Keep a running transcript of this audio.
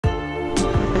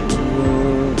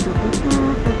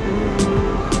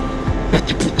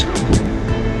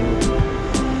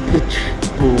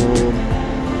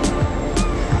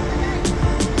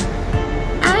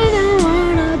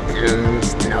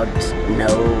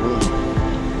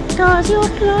'Cause you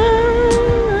fly,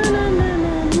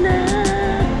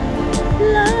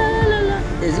 la, la, la.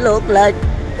 It look like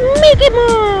Mickey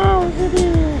Mouse.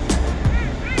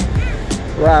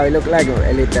 Wow, it look like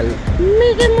a little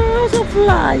Mickey Mouse of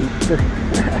light.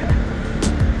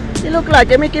 It look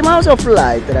like a Mickey Mouse of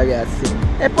light, ragazzi.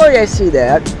 E poi I see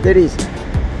there is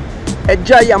a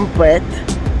giant pet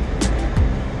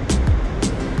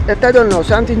that I don't know,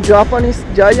 something Japanese,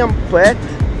 giant pet.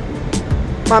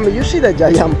 Mommy, you see the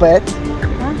giant pet?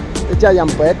 Huh? The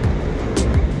giant pet?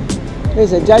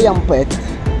 There's a giant pet.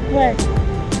 Where?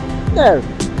 There.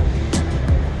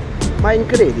 Ma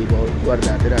incredible,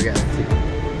 guardate ragazzi.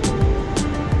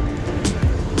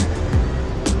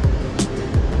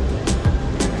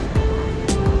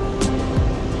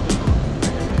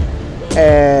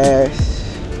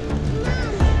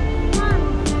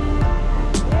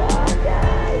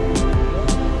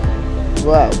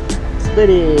 Wow, it's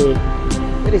very.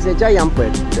 There is a giant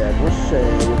pet there, which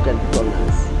you can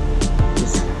pronounce.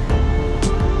 It's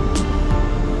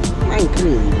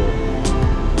incredible.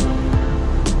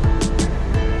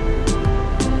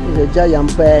 It's a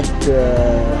giant pet.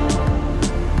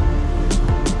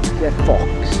 It's a fox,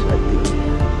 I think.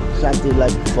 Something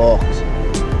like fox.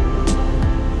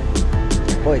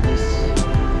 Poi this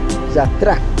is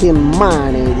attracting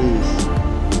money, this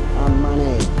a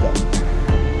manetta.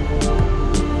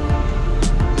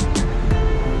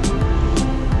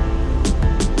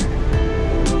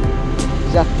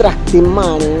 It's attracting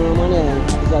money in una maniera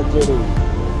esagerata.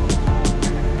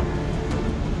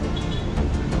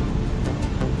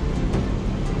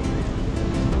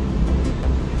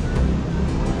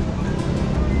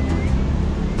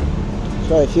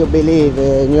 So if you believe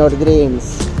in your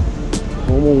dreams,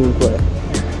 comunque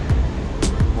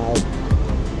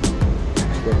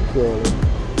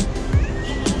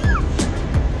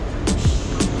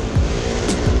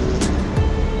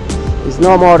it's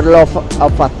no more law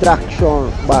of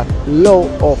attraction but law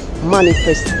of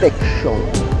manifestation.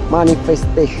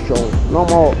 No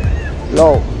more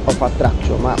law of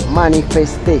attraction ma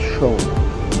manifestation,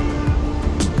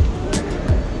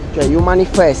 cioè you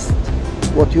manifest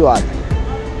what you are.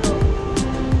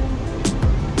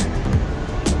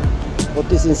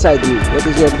 What is inside you? What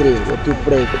is your dream? What you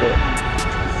pray for?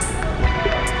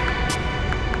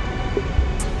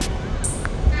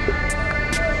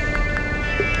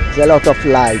 There's a lot of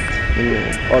light in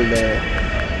all the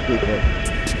people.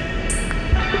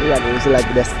 Yeah, it's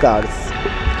like the stars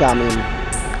coming.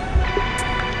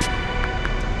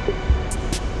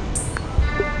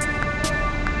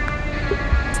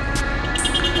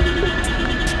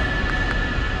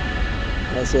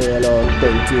 I say hello,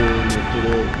 thank you to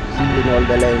the in all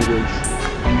the language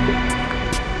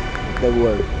of the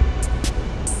world.